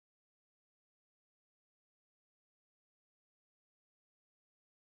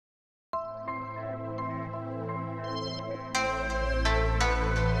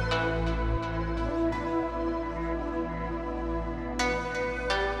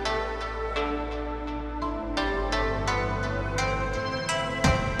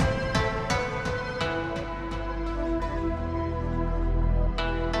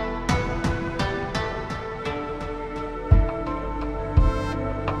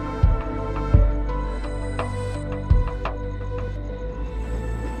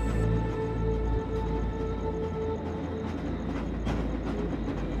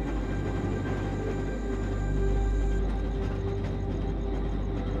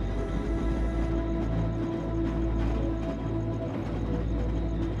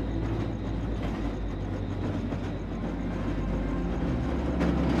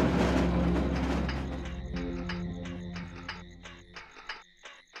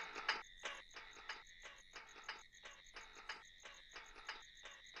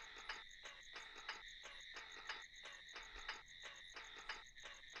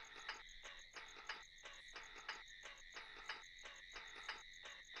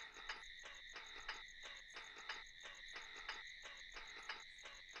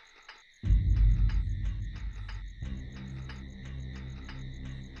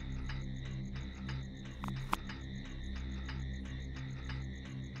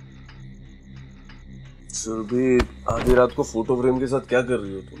सुरभि, आधी रात को फोटो फ्रेम के साथ क्या कर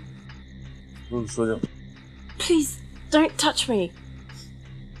रही हो तुम? सो जाओ। Please don't touch me.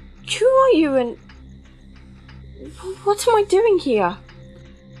 Who are you and what am I doing here?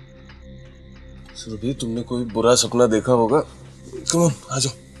 Surabhi, तुमने कोई बुरा सपना देखा होगा। कम ऑन, आ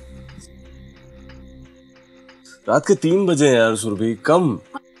जाओ। रात के 3 बजे हैं यार सुरभि, कम।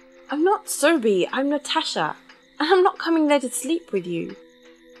 I'm not Surbhi, I'm Natasha. And I'm not coming there to sleep with you.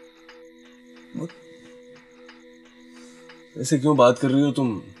 ऐसे क्यों बात कर रही हो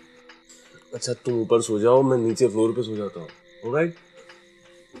तुम? अच्छा तुम ऊपर सो जाओ, मैं नीचे फ्लोर पे सो जाता हूँ। ऑलराइट?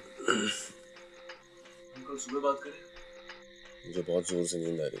 हम कल सुबह बात करें। मुझे बहुत जोर से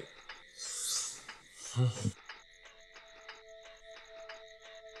नींद आ रही है।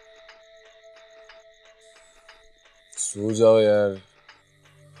 सो जाओ यार।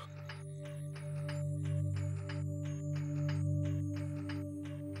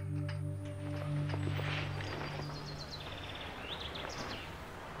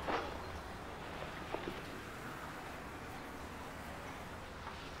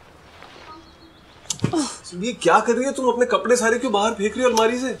 ये क्या कर रही है तुम? अपने कपड़े सारे क्यों बाहर फेंक रही हो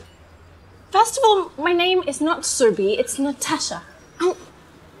अलमारी से? First of all, my name is not Surbhi, it's Natasha.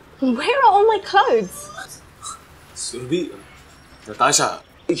 Where are all my clothes? Surabhi, Natasha,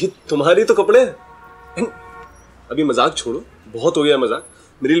 ये तुम्हारी तो कपड़े हैं। अभी मजाक छोड़ो, बहुत हो गया मजाक।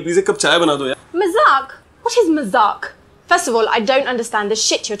 मेरे लिए प्लीज एक कप चाय बना दो यार। Mazak? What is mazak? First of all, I don't understand the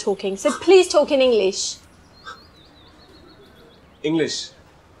shit you're talking, so please talk in English. English?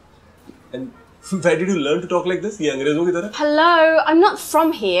 And where did you learn to talk like this? ये अंग्रेजों की तरह? Hello, I'm not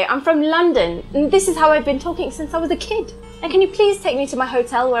from here, I'm from London. And this is how I've been talking since I was a kid. And can you please take me to my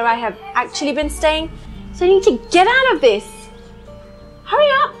hotel where I have actually been staying? So I need to get out of this. Hurry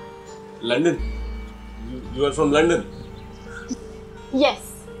up. London? You are from London? Yes,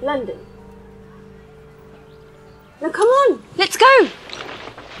 London. Now come on, let's go.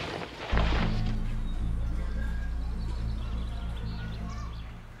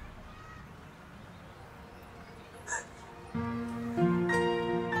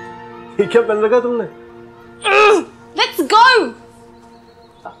 ये क्या पहन रखा तुमने? Let's go.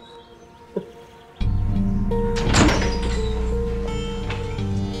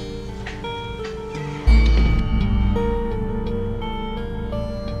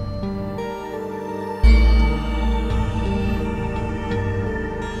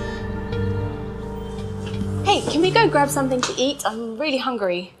 Hey, can we go grab something to eat? I'm really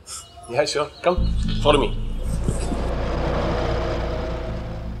hungry. Yeah, sure. Come, follow me.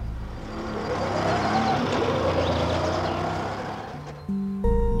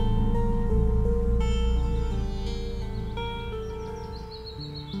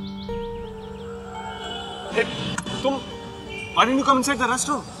 Hey, why didn't you come inside the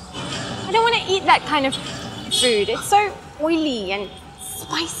restaurant? I don't want to eat that kind of food. It's so oily and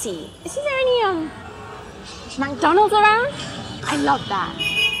spicy. Isn't there any McDonald's around? I love that.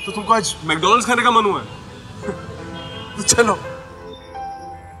 तो तुमको आज McDonald's खाने का मन हुआ है? तो चलो.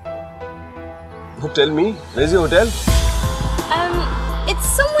 Tell me, where's your hotel? It's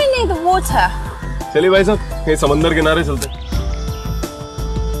somewhere near the water. चलिए भाई साहब, कहीं समंदर किनारे चलते हैं.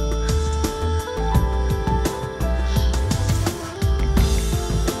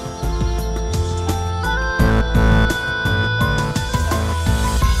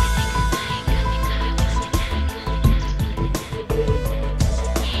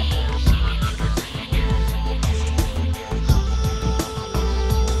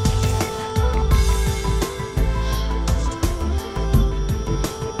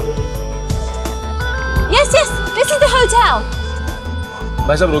 Hotel.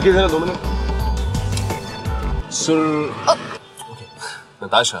 भाई साहब रोकिए जरा 2 minute. Okay.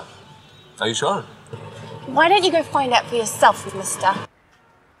 Natasha, are you sure? Why don't you go find out for yourself, mister?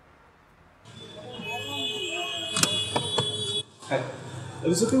 Hi. I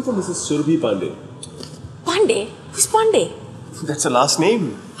was looking for Mrs. Surbhi Pandey. Pandey? Who's Pandey? That's her last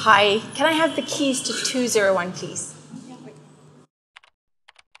name. Hi, can I have the keys to 201, please?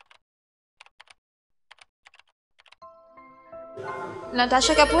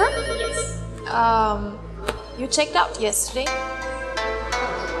 Natasha Kapoor? Yes. You checked out yesterday.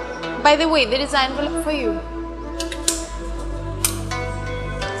 By the way, there is an envelope for you.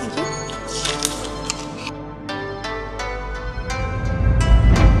 Thank you.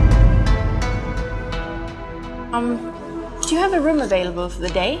 Do you have a room available for the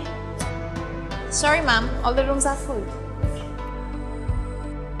day? Sorry, ma'am. All the rooms are full.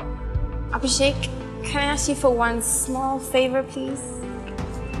 Abhishek, can I ask you for one small favor, please?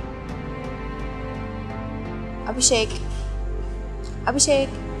 Abhishek. Abhishek.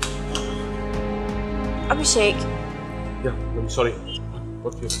 Abhishek. Yeah, I'm sorry.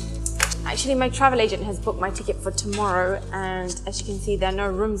 What for you? Actually, my travel agent has booked my ticket for tomorrow, and as you can see, there are no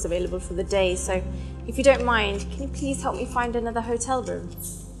rooms available for the day. So, if you don't mind, can you please help me find another hotel room?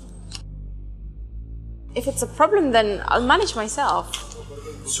 If it's a problem, then I'll manage myself.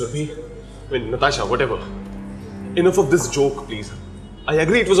 Surbhi, Natasha, whatever. Enough of this joke, please. I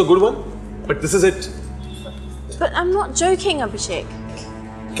agree it was a good one, but this is it. But I'm not joking, Abhishek.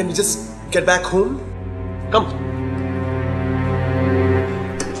 Can we just get back home? Come.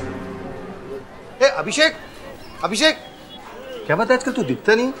 Hey, अभिषेक, अभिषेक, क्या बात है आजकल तू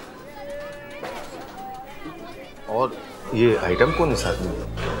दिखता नहीं? और ये item कौन है साथ में?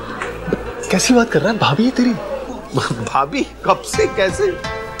 कैसी बात कर रहा है? भाभी है तेरी? भाभी कब से कैसे?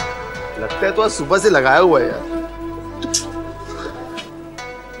 लगता है तो आज सुबह से लगाया हुआ है यार।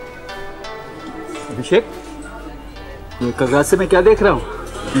 अभिषेक, ये कगराज से मैं क्या देख रहा हूँ?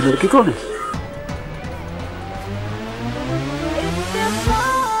 ये लड़की कौन है?